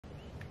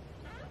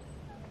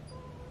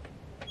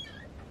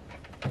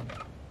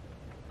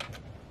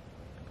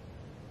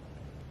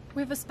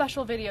We have a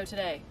special video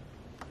today,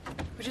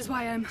 which is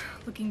why I'm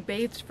looking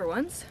bathed for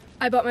once.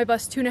 I bought my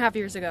bus 2.5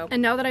 years ago,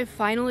 and now that I've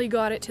finally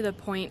got it to the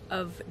point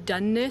of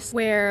doneness,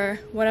 where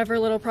whatever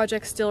little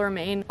projects still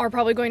remain are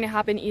probably going to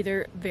happen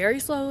either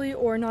very slowly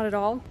or not at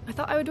all, I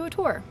thought I would do a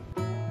tour.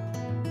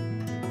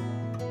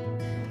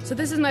 So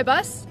this is my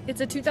bus.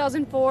 It's a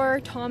 2004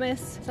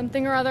 Thomas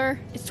something or other.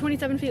 It's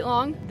 27 feet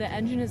long. The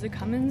engine is a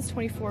Cummins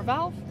 24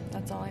 valve.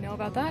 That's all I know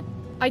about that.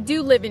 I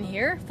do live in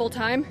here full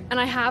time, and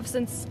I have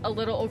since a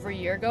little over a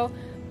year ago,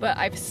 but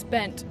I've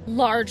spent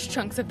large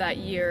chunks of that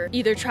year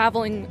either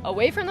traveling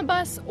away from the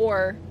bus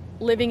or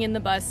living in the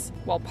bus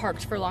while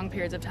parked for long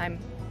periods of time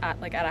at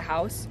a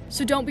house.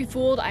 So don't be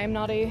fooled, I am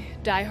not a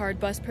die-hard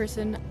bus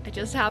person. I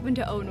just happen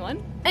to own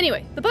one.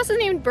 Anyway, the bus is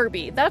named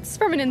Birbie. That's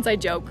from an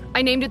inside joke.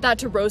 I named it that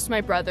to roast my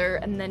brother,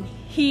 and then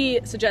he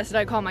suggested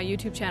I call my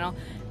YouTube channel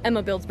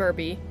Emma Builds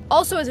Birbie.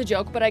 Also as a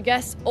joke, but I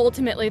guess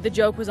ultimately the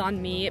joke was on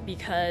me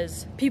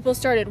because people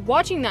started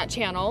watching that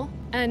channel,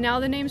 and now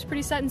the name's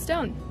pretty set in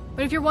stone.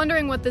 But if you're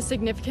wondering what the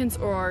significance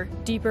or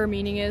deeper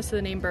meaning is to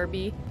the name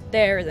Birbie,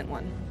 there isn't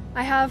one.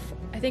 I have,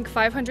 I think,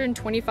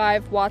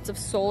 525 watts of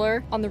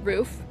solar on the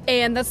roof,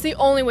 and that's the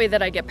only way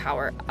that I get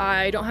power.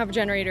 I don't have a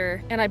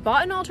generator, and I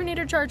bought an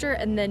alternator charger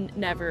and then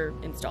never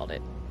installed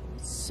it.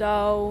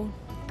 So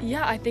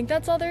yeah, I think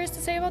that's all there is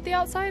to say about the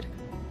outside.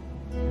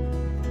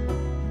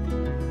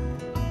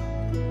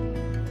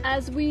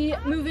 As we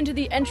move into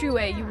the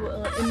entryway, you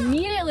will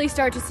immediately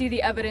start to see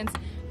the evidence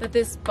that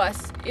this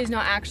bus is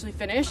not actually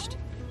finished.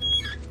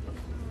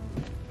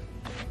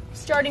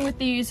 Starting with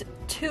these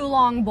 2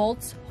 long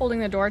bolts holding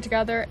the door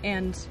together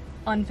and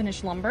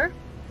unfinished lumber.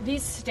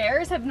 These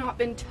stairs have not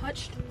been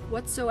touched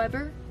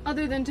whatsoever,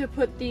 other than to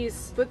put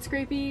these foot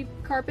scrapey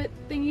carpet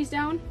thingies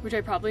down, which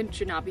I probably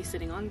should not be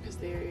sitting on because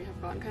they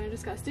have gotten kind of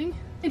disgusting.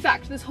 In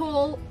fact, this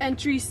whole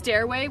entry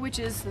stairway, which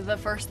is the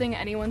first thing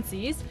anyone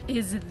sees,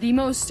 is the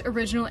most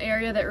original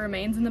area that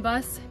remains in the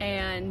bus,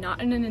 and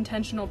not in an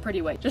intentional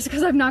pretty way, just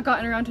because I've not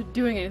gotten around to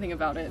doing anything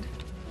about it.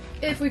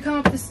 If we come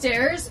up the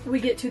stairs, we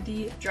get to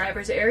the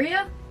driver's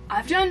area.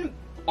 I've done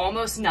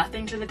almost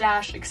nothing to the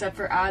dash except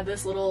for add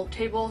this little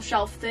table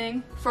shelf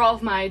thing for all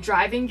of my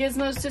driving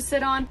gizmos to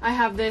sit on. I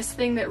have this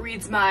thing that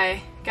reads my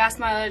gas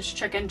mileage,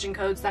 check engine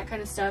codes, that kind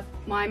of stuff.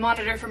 My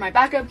monitor for my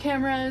backup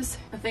cameras,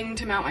 a thing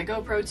to mount my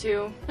GoPro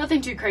to.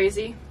 Nothing too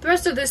crazy. The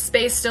rest of this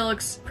space still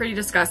looks pretty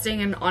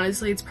disgusting, and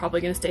honestly it's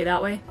probably gonna stay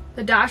that way.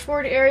 The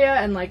dashboard area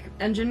and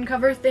engine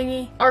cover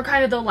thingy are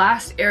kind of the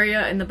last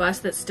area in the bus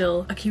that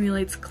still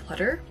accumulates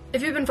clutter.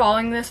 If you've been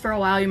following this for a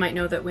while, you might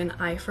know that when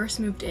I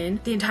first moved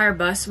in, the entire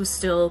bus was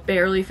still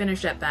barely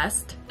finished at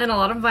best. And a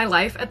lot of my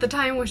life at the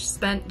time was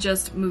spent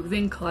just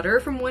moving clutter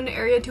from one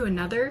area to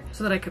another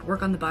so that I could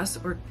work on the bus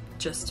or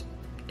just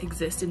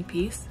exist in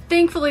peace.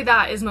 Thankfully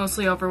that is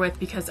mostly over with,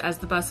 because as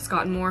the bus has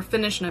gotten more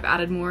finished and I've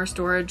added more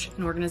storage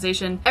and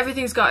organization,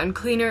 everything's gotten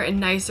cleaner and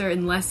nicer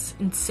and less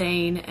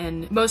insane,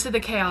 and most of the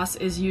chaos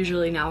is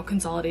usually now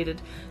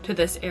consolidated to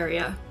this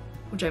area,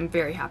 which I'm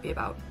very happy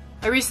about.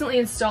 I recently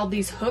installed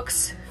these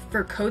hooks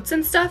for coats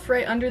and stuff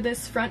right under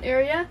this front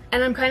area,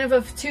 and I'm kind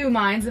of two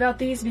minds about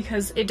these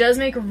because it does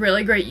make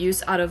really great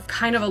use out of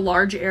kind of a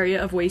large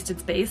area of wasted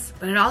space,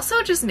 but it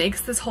also just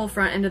makes this whole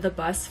front end of the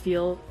bus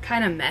feel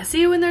kind of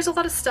messy when there's a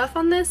lot of stuff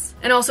on this.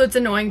 And also it's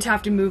annoying to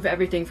have to move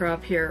everything from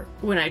up here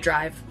when I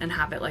drive and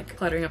have it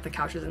cluttering up the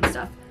couches and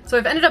stuff. So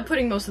I've ended up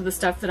putting most of the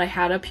stuff that I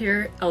had up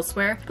here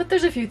elsewhere, but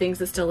there's a few things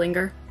that still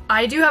linger.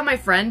 I do have my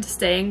friend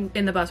staying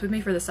in the bus with me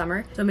for the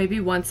summer, so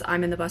maybe once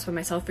I'm in the bus by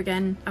myself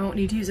again, I won't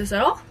need to use this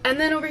at all. And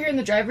then over here in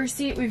the driver's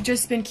seat, we've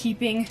just been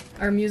keeping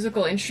our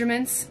musical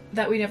instruments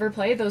that we never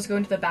play. Those go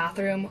into the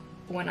bathroom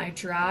when I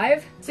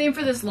drive. Same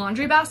for this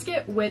laundry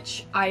basket,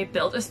 which I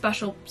built a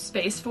special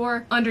space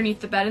for underneath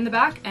the bed in the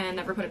back and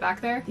never put it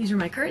back there. These are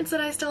my curtains that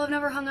I still have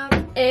never hung up.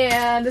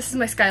 And this is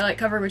my skylight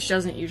cover, which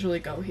doesn't usually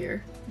go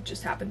here. It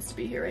just happens to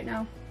be here right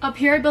now. Up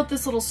here I built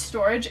this little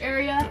storage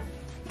area.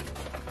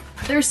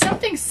 There's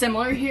something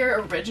similar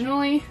here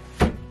originally,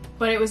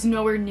 but it was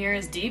nowhere near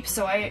as deep,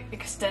 so I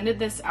extended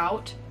this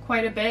out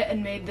quite a bit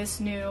and made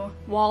this new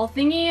wall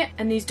thingy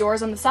and these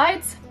doors on the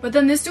sides. But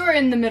then this door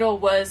in the middle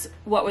was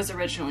what was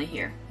originally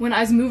here. When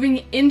I was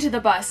moving into the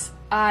bus,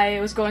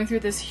 I was going through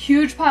this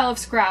huge pile of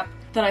scrap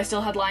that I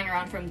still had lying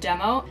around from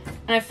demo,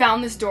 and I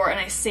found this door and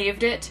I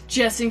saved it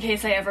just in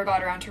case I ever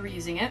got around to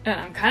reusing it. And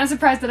I'm kind of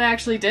surprised that I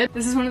actually did.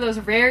 This is one of those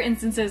rare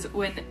instances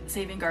when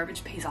saving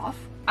garbage pays off.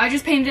 I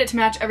just painted it to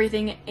match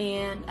everything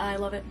and I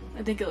love it.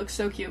 I think it looks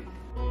so cute.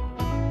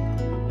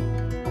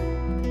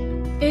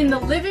 In the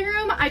living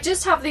room, I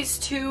just have these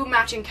 2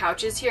 matching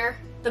couches here.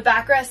 The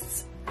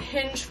backrests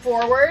hinge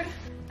forward.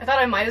 I thought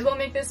I might as well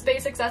make this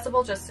space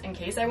accessible just in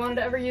case I wanted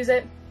to ever use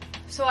it.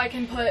 So I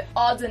can put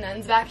odds and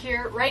ends back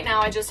here. Right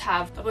now I just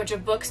have a bunch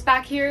of books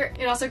back here.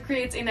 It also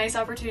creates a nice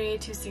opportunity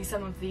to see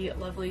some of the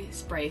lovely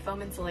spray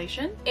foam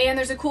insulation. And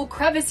there's a cool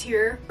crevice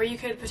here where you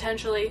could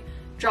potentially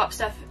drop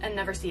stuff and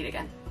never see it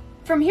again.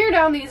 From here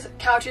down, these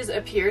couches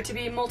appear to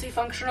be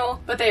multifunctional,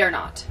 but they are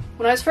not.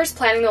 When I was first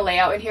planning the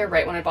layout in here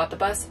right when I bought the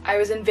bus, I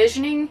was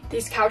envisioning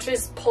these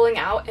couches pulling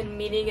out and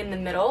meeting in the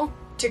middle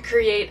to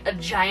create a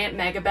giant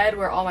mega bed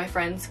where all my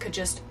friends could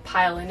just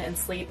pile in and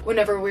sleep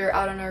whenever we were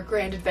out on our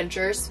grand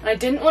adventures. And I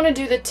didn't want to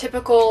do the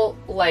typical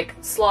like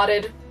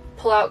slotted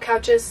pull-out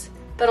couches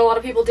that a lot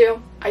of people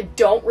do. I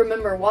don't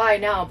remember why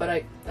now,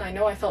 but I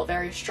know I felt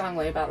very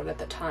strongly about it at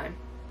the time.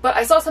 But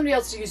I saw somebody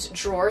else use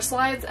drawer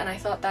slides and I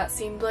thought that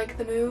seemed like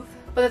the move.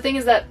 But the thing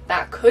is that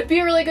that could be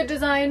a really good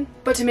design,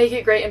 but to make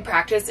it great in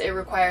practice, it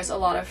requires a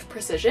lot of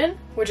precision,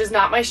 which is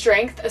not my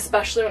strength,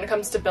 especially when it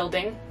comes to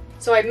building.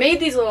 So I made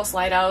these little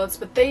slide outs,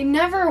 but they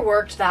never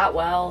worked that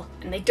well,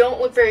 and they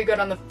don't look very good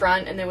on the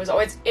front, and it was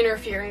always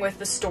interfering with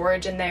the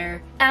storage in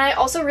there. And I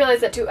also realized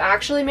that to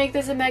actually make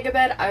this a mega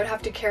bed, I would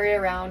have to carry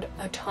around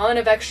a ton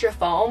of extra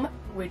foam,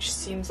 which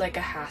seems like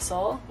a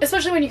hassle.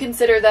 Especially when you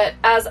consider that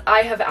as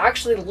I have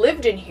actually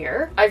lived in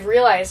here, I've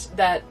realized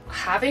that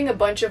having a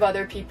bunch of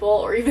other people,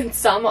 or even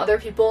some other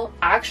people,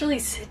 actually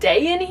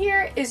stay in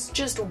here is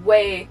just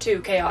way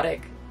too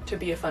chaotic to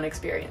be a fun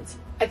experience.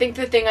 I think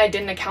the thing I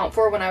didn't account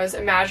for when I was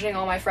imagining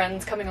all my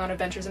friends coming on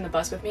adventures in the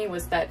bus with me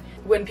was that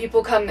when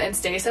people come and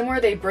stay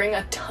somewhere, they bring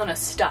a ton of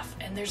stuff,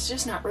 and there's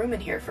just not room in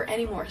here for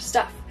any more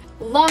stuff.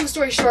 Long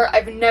story short,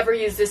 I've never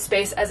used this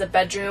space as a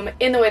bedroom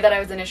in the way that I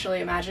was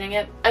initially imagining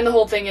it, and the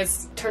whole thing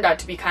has turned out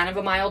to be kind of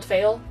a mild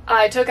fail.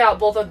 I took out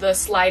both of the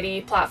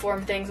slidey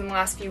platform things in the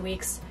last few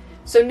weeks,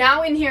 so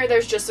now in here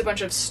there's just a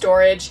bunch of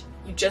storage.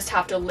 You just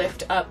have to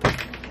lift up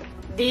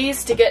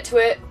these to get to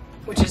it,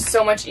 which is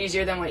so much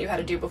easier than what you had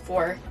to do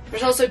before.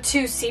 There's also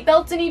 2 seat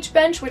belts in each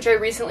bench, which I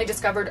recently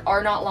discovered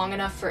are not long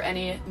enough for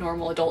any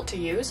normal adult to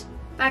use.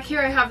 Back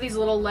here I have these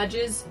little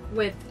ledges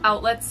with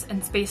outlets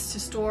and space to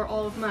store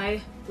all of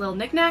my little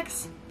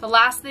knickknacks. The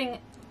last thing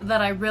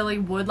that I really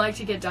would like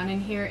to get done in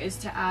here is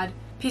to add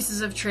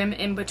pieces of trim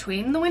in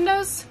between the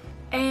windows,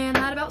 and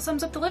that about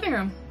sums up the living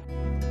room.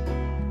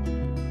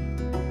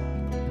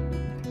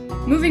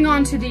 Moving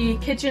on to the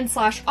kitchen /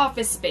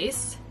 office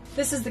space.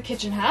 This is the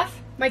kitchen half.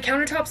 My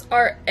countertops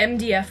are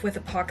MDF with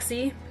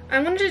epoxy.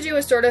 I wanted to do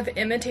a sort of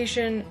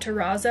imitation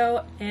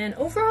terrazzo, and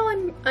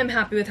overall I'm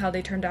happy with how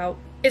they turned out.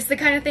 It's the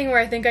kind of thing where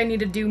I think I need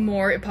to do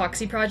more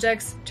epoxy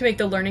projects to make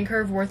the learning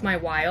curve worth my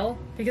while,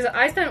 because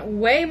I spent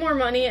way more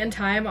money and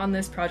time on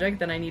this project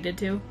than I needed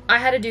to. I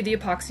had to do the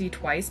epoxy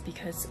twice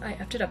because I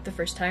effed it up the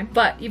first time,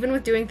 but even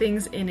with doing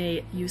things in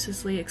a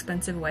uselessly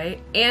expensive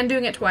way and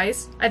doing it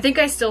twice, I think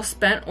I still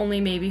spent only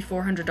maybe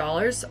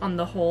 $400 on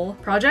the whole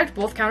project,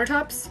 both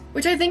countertops,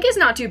 which I think is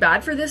not too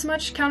bad for this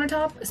much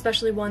countertop,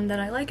 especially one that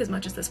I like as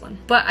much as this one.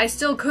 But I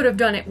still could have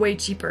done it way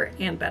cheaper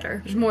and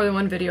better. There's more than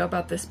one video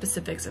about the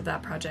specifics of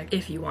that project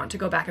if you want to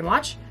go back and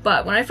watch.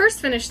 But when I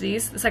first finished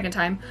these the second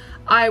time,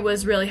 I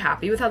was really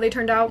happy with how they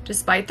turned out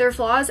despite their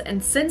flaws,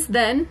 and since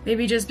then,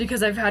 maybe just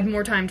because I've had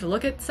more time to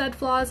look at said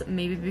flaws,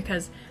 maybe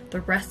because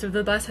the rest of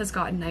the bus has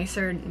gotten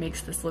nicer and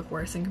makes this look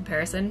worse in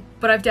comparison,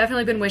 but I've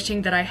definitely been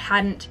wishing that I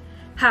hadn't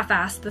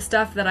half-assed the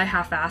stuff that I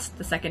half-assed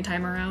the second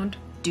time around,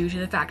 due to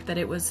the fact that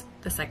it was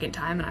the second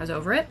time and I was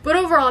over it. But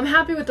overall, I'm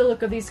happy with the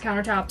look of these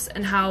countertops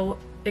and how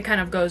it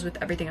kind of goes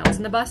with everything else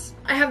in the bus.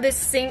 I have this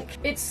sink.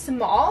 It's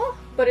small,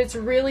 but it's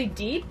really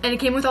deep, and it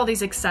came with all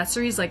these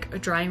accessories like a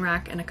drying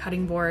rack and a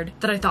cutting board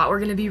that I thought were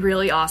gonna be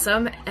really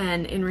awesome,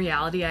 and in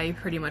reality I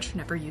pretty much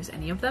never use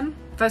any of them.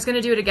 If I was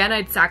gonna do it again,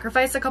 I'd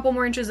sacrifice a couple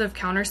more inches of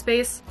counter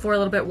space for a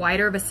little bit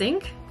wider of a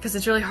sink, because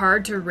it's really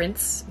hard to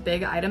rinse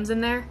big items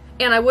in there.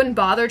 And I wouldn't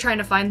bother trying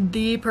to find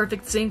the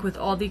perfect sink with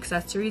all the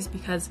accessories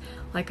because,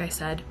 like I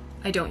said,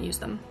 I don't use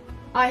them.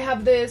 I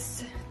have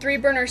this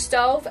 3-burner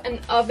stove and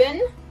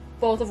oven,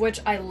 both of which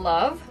I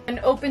love. An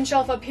open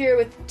shelf up here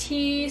with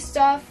tea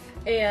stuff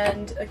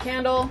and a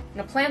candle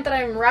and a plant that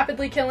I'm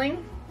rapidly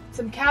killing.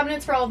 Some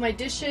cabinets for all of my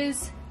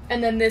dishes,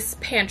 and then this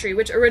pantry,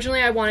 which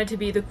originally I wanted to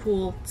be the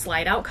cool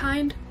slide out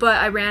kind, but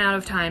I ran out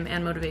of time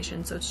and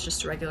motivation, so it's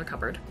just a regular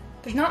cupboard.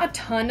 There's not a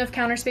ton of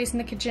counter space in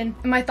the kitchen,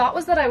 and my thought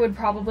was that I would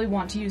probably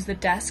want to use the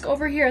desk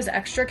over here as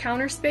extra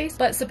counter space,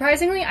 but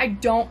surprisingly, I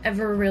don't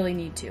ever really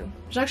need to.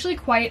 There's actually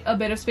quite a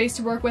bit of space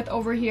to work with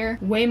over here,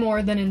 way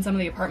more than in some of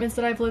the apartments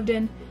that I've lived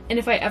in, and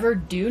if I ever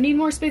do need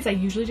more space, I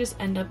usually just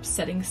end up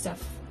setting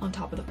stuff on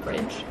top of the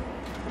fridge.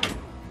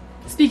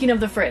 Speaking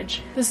of the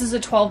fridge, this is a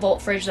 12-volt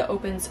fridge that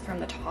opens from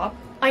the top.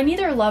 I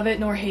neither love it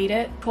nor hate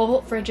it.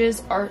 12-volt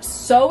fridges are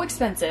so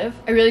expensive.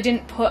 I really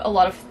didn't put a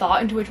lot of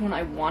thought into which one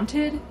I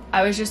wanted.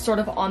 I was just sort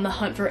of on the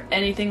hunt for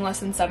anything less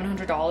than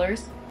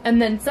 $700.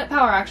 And then Set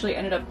Power actually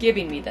ended up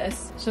giving me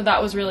this, so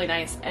that was really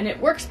nice, and it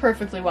works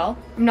perfectly well.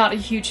 I'm not a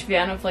huge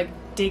fan of like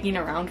digging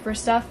around for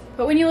stuff,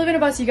 but when you live in a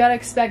bus, you gotta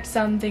expect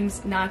some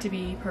things not to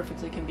be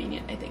perfectly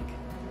convenient, I think.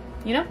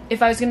 You know?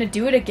 If I was gonna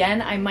do it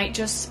again, I might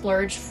just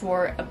splurge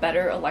for a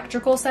better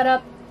electrical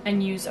setup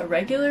and use a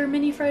regular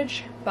mini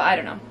fridge, but I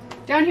don't know.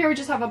 Down here we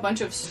just have a bunch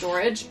of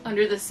storage.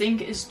 Under the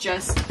sink is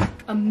just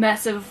a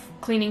mess of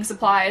cleaning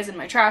supplies and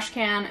my trash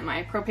can and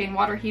my propane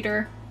water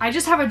heater. I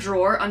just have a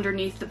drawer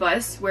underneath the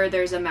bus where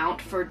there's a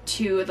mount for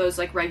 2 of those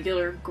like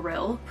regular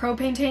grill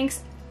propane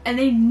tanks, and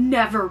they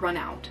never run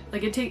out.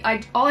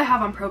 Like all I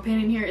have on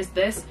propane in here is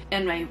this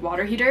and my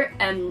water heater,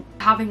 and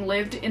having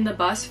lived in the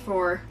bus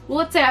for, well,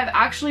 let's say I've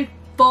actually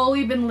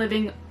fully been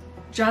living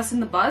just in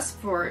the bus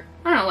for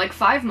I don't know, like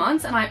 5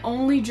 months, and I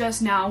only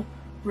just now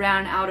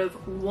ran out of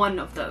one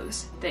of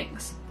those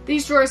things.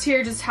 These drawers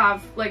here just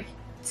have like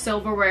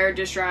silverware,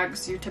 dish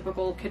rags, your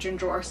typical kitchen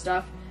drawer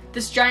stuff.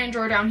 This giant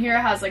drawer down here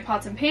has like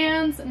pots and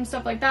pans and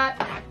stuff like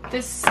that.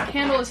 This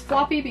handle is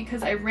floppy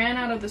because I ran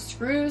out of the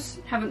screws.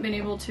 Haven't been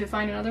able to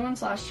find another one,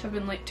 slash have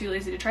been like too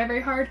lazy to try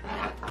very hard.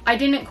 I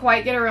didn't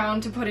quite get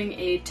around to putting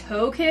a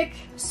toe kick,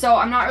 so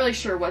I'm not really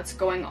sure what's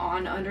going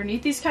on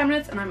underneath these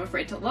cabinets, and I'm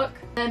afraid to look.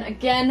 And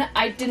again,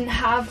 I didn't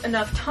have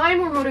enough time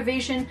or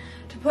motivation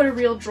to put a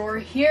real drawer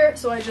here,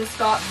 so I just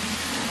got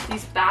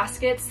these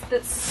baskets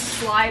that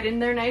slide in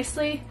there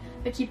nicely.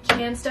 I keep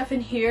canned stuff in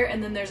here,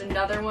 and then there's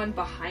another one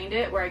behind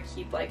it where I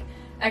keep like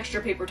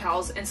extra paper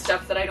towels and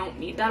stuff that I don't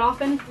need that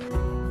often.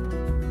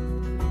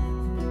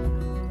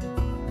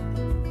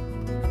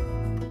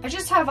 I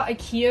just have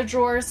IKEA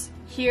drawers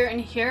here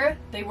and here.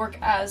 They work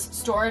as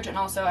storage and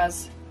also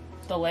as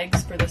the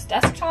legs for this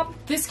desktop.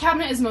 This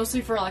cabinet is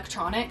mostly for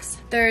electronics.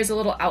 There's a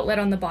little outlet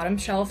on the bottom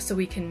shelf so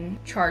we can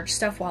charge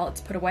stuff while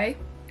it's put away.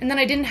 And then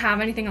I didn't have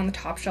anything on the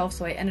top shelf,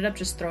 so I ended up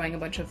just throwing a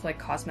bunch of like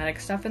cosmetic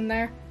stuff in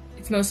there.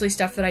 It's mostly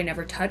stuff that I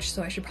never touch,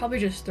 so I should probably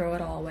just throw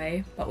it all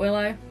away, but will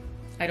I?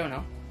 I don't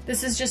know.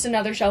 This is just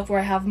another shelf where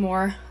I have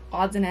more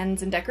odds and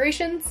ends and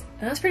decorations,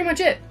 and that's pretty much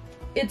it.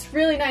 It's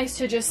really nice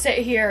to just sit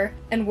here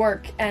and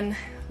work and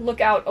look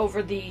out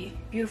over the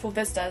beautiful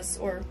vistas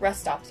or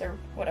rest stops or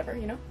whatever,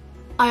 you know?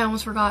 I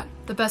almost forgot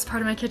the best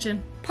part of my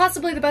kitchen.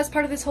 Possibly the best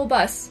part of this whole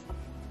bus.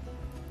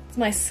 It's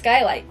my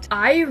skylight.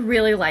 I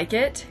really like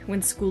it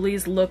when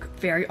schoolies look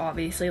very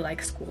obviously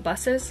like school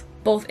buses,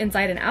 both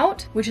inside and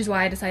out, which is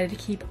why I decided to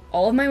keep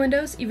all of my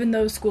windows, even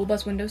though school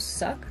bus windows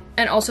suck.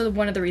 And also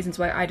one of the reasons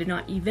why I did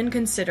not even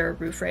consider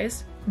roof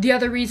raise. The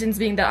other reasons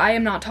being that I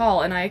am not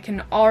tall and I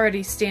can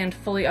already stand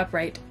fully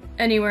upright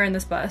anywhere in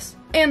this bus.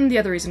 And the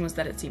other reason was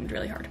that it seemed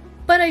really hard.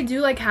 But I do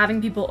like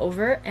having people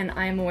over, and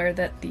I am aware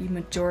that the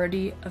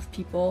majority of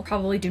people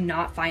probably do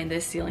not find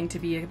this ceiling to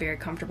be a very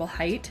comfortable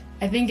height.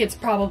 I think it's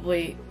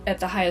probably at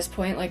the highest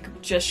point,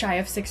 like just shy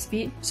of 6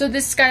 feet. So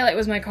this skylight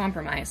was my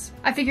compromise.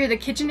 I figure the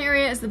kitchen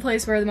area is the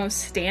place where the most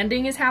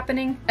standing is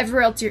happening.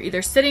 Everywhere else you're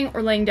either sitting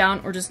or laying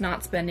down or just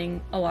not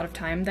spending a lot of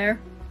time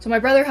there. So my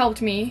brother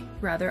helped me,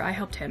 rather I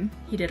helped him.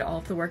 He did all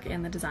of the work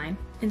and the design.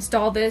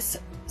 Install this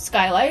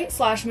skylight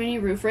slash mini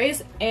roof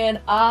raise, and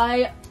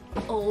I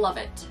love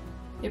it.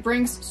 It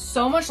brings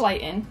so much light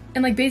in,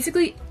 and like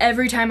basically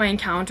every time I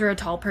encounter a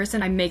tall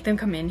person, I make them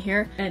come in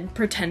here and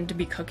pretend to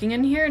be cooking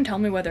in here and tell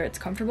me whether it's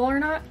comfortable or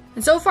not.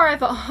 And so far I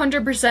have a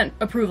 100%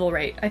 approval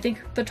rate. I think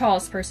the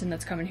tallest person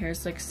that's come in here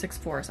is like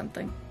 6'4" or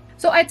something.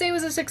 So I'd say it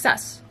was a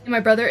success. And my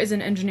brother is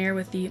an engineer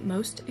with the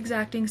most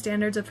exacting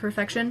standards of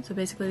perfection, so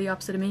basically the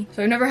opposite of me.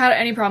 So I've never had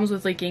any problems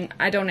with leaking.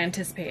 I don't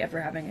anticipate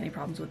ever having any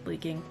problems with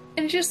leaking.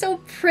 And it's just so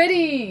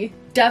pretty!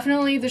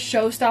 Definitely the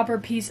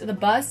showstopper piece of the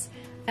bus.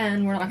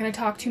 And we're not going to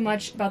talk too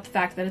much about the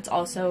fact that it's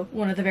also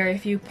one of the very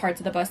few parts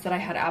of the bus that I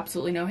had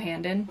absolutely no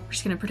hand in. We're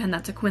just going to pretend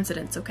that's a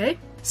coincidence, okay?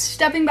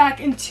 Stepping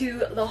back into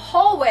the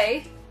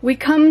hallway, we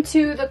come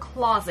to the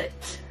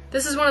closet.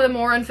 This is one of the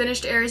more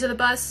unfinished areas of the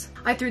bus.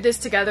 I threw this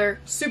together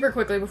super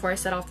quickly before I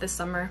set off this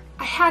summer.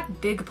 I had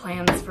big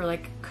plans for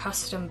like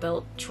custom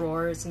built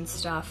drawers and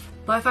stuff,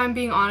 but if I'm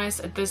being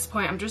honest, at this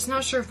point I'm just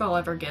not sure if I'll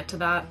ever get to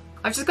that.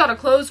 I've just got a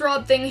clothes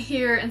rod thing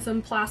here and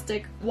some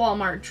plastic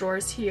Walmart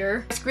drawers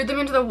here. I screwed them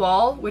into the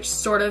wall, which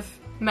sort of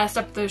messed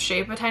up the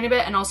shape a tiny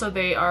bit, and also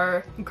they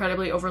are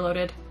incredibly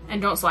overloaded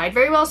and don't slide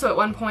very well, so at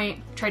one point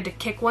I tried to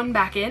kick one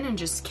back in and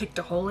just kicked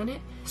a hole in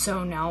it.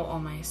 So now all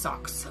my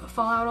socks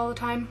fall out all the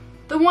time.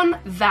 The one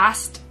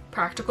vast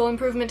practical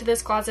improvement to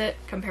this closet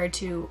compared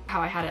to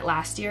how I had it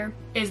last year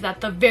is that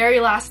the very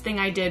last thing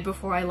I did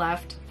before I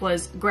left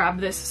was grab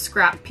this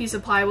scrap piece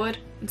of plywood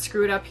and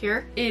screw it up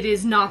here. It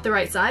is not the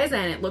right size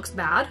and it looks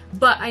bad,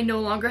 but I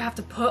no longer have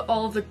to put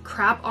all of the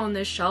crap on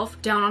this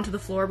shelf down onto the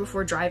floor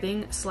before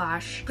driving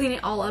 / clean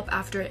it all up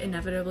after it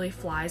inevitably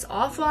flies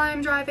off while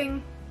I'm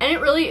driving. And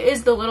it really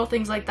is the little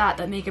things like that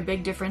that make a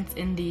big difference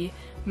in the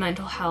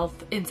mental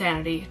health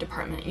insanity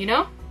department, you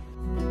know?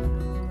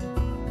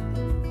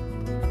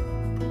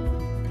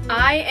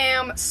 I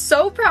am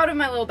so proud of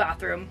my little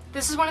bathroom.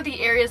 This is one of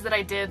the areas that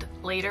I did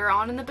later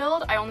on in the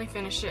build. I only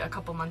finished it a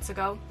couple months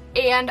ago.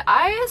 And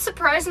I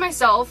surprised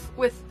myself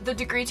with the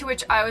degree to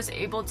which I was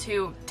able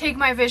to take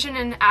my vision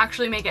and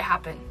actually make it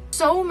happen.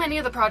 So many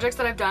of the projects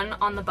that I've done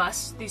on the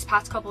bus these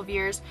past couple of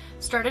years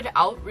started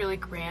out really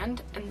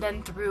grand, and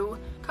then through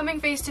coming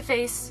face to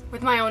face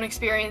with my own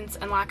experience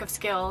and lack of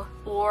skill,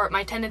 or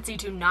my tendency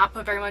to not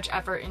put very much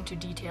effort into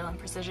detail and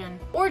precision,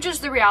 or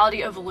just the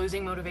reality of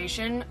losing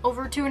motivation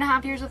over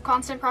 2.5 years of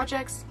constant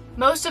projects,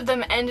 most of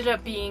them ended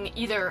up being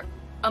either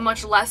a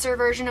much lesser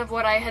version of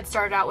what I had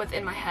started out with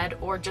in my head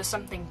or just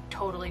something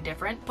totally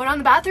different. But on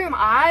the bathroom,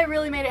 I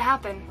really made it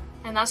happen.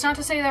 And that's not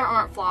to say there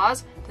aren't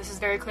flaws. This is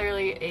very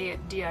clearly a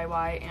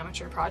DIY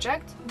amateur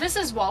project. This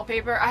is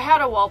wallpaper. I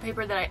had a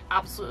wallpaper that I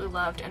absolutely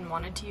loved and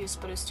wanted to use,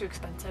 but it's too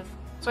expensive.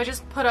 So I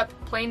just put up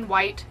plain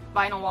white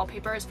vinyl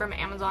wallpapers from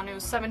Amazon. It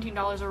was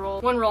 $17 a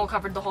roll. One roll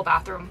covered the whole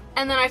bathroom.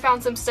 And then I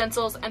found some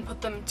stencils and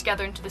put them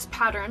together into this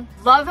pattern.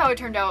 Love how it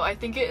turned out. I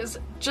think it is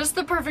just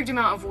the perfect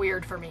amount of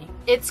weird for me.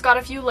 It's got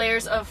a few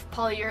layers of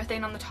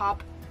polyurethane on the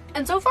top,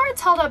 and so far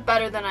it's held up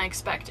better than I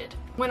expected.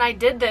 When I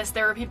did this,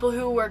 there were people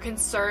who were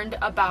concerned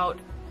about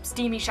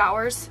steamy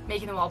showers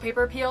making the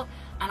wallpaper peel,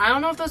 and I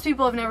don't know if those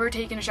people have never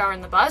taken a shower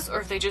in the bus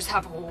or if they just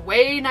have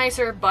way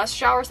nicer bus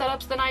shower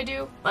setups than I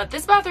do, but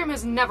this bathroom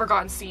has never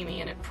gotten steamy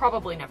and it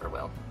probably never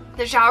will.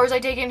 The showers I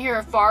take in here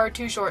are far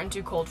too short and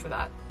too cold for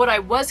that. What I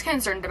was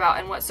concerned about,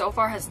 and what so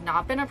far has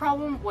not been a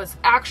problem, was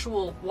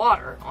actual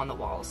water on the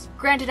walls.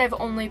 Granted, I've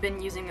only been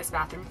using this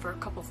bathroom for a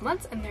couple of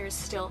months and there's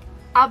still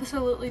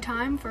absolutely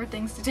time for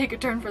things to take a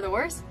turn for the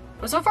worse,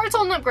 but so far it's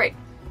holding up great.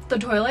 The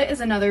toilet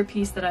is another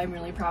piece that I'm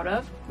really proud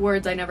of.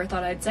 Words I never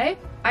thought I'd say.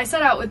 I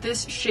set out with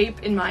this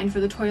shape in mind for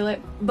the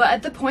toilet, but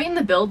at the point in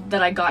the build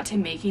that I got to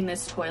making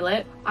this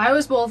toilet, I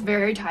was both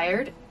very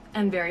tired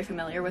and very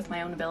familiar with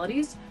my own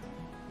abilities,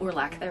 or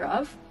lack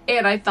thereof.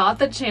 And I thought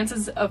the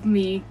chances of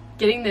me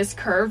getting this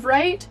curve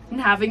right and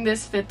having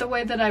this fit the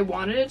way that I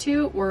wanted it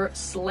to were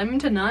slim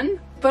to none,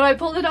 but I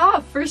pulled it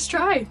off first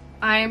try.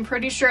 I am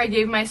pretty sure I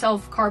gave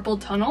myself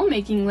carpal tunnel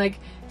making like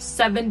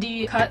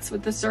 70 cuts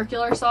with the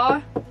circular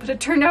saw, but it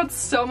turned out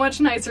so much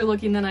nicer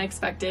looking than I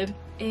expected,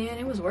 and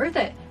it was worth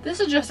it. This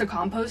is just a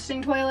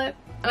composting toilet,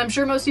 and I'm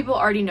sure most people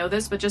already know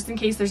this, but just in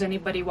case there's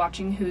anybody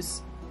watching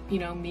who's, you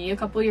know, me a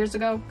couple years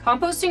ago,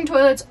 composting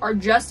toilets are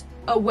just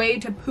a way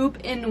to poop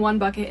in one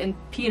bucket and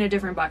pee in a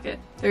different bucket.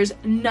 There's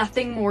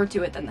nothing more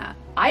to it than that.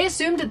 I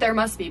assumed that there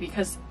must be,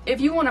 because if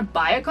you want to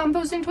buy a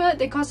composting toilet,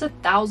 they cost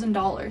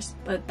 $1,000,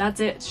 but that's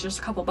it, it's just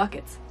a couple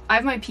buckets. I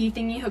have my pee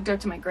thingy hooked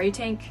up to my gray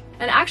tank,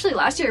 and actually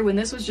last year when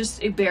this was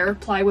just a bare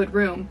plywood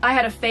room, I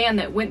had a fan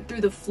that went through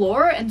the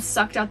floor and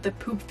sucked out the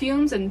poop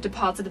fumes and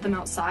deposited them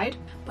outside,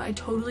 but I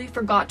totally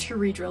forgot to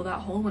re-drill that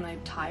hole when I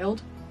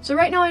tiled. So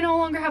right now I no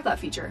longer have that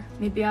feature.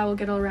 Maybe I will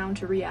get around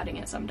to re-adding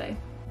it someday.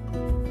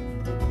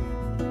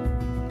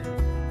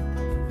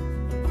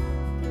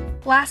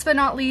 Last but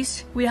not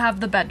least, we have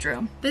the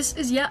bedroom. This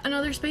is yet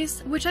another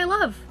space which I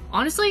love.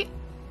 Honestly,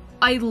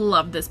 I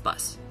love this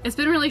bus. It's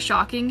been really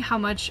shocking how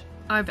much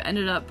I've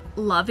ended up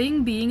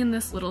loving being in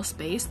this little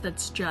space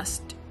that's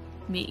just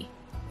me,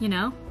 you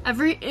know?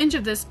 Every inch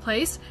of this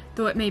place,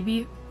 though it may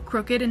be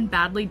crooked and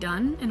badly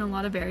done in a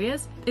lot of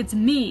areas, it's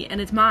me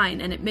and it's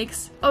mine, and it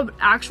makes an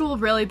actual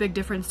really big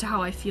difference to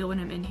how I feel when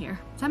I'm in here.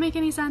 Does that make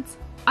any sense?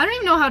 I don't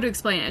even know how to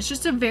explain it. It's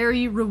just a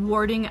very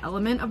rewarding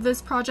element of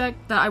this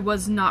project that I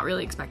was not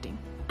really expecting.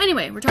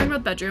 Anyway, we're talking about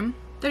the bedroom.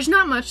 There's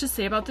not much to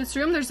say about this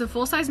room. There's a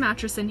full-size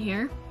mattress in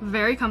here,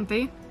 very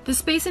comfy. The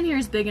space in here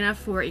is big enough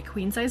for a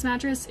queen-size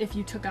mattress if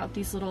you took out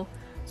these little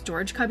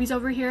storage cubbies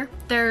over here.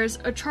 There's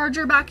a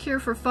charger back here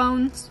for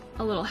phones,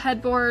 a little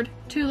headboard,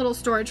 two little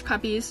storage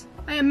cubbies.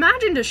 I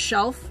imagined a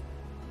shelf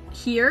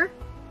here,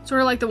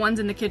 sort of like the ones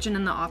in the kitchen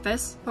and the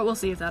office, but we'll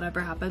see if that ever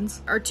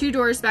happens. Our two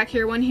doors back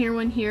here, one here,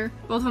 one here,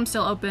 both of them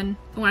still open.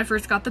 When I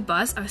first got the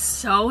bus, I was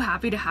so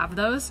happy to have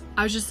those.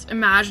 I was just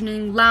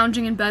imagining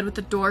lounging in bed with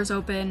the doors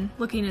open,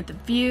 looking at the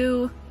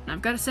view, and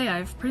I've got to say,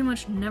 I've pretty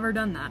much never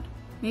done that.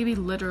 Maybe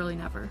literally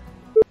never.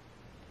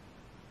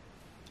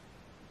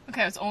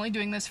 Okay, I was only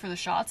doing this for the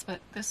shots, but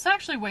this is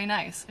actually way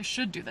nice. I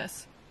should do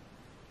this.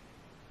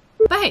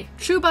 But hey,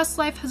 true bus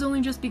life has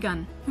only just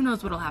begun. Who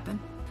knows what'll happen.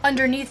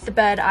 Underneath the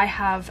bed, I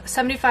have a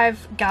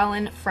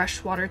 75-gallon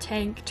freshwater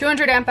tank,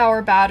 200 amp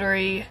hour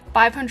battery,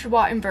 500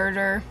 watt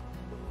inverter,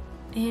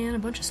 and a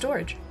bunch of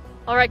storage.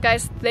 Alright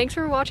guys, thanks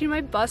for watching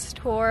my bus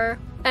tour,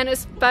 and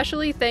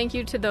especially thank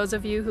you to those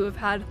of you who have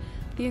had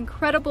the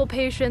incredible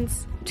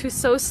patience to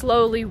so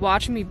slowly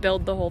watch me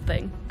build the whole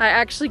thing. I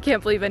actually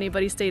can't believe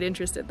anybody stayed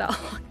interested that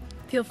long.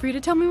 Feel free to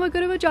tell me what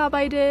good of a job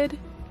I did.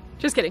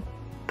 Just kidding,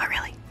 but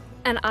really.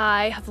 And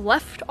I have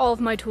left all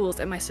of my tools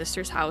at my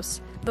sister's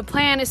house. The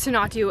plan is to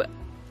not do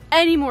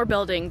any more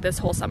building this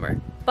whole summer.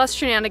 Bus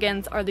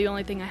shenanigans are the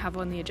only thing I have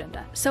on the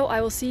agenda. So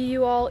I will see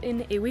you all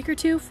in a week or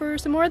two for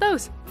some more of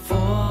those.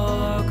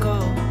 Forgo,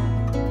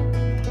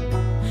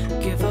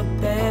 give up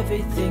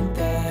everything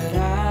that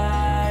I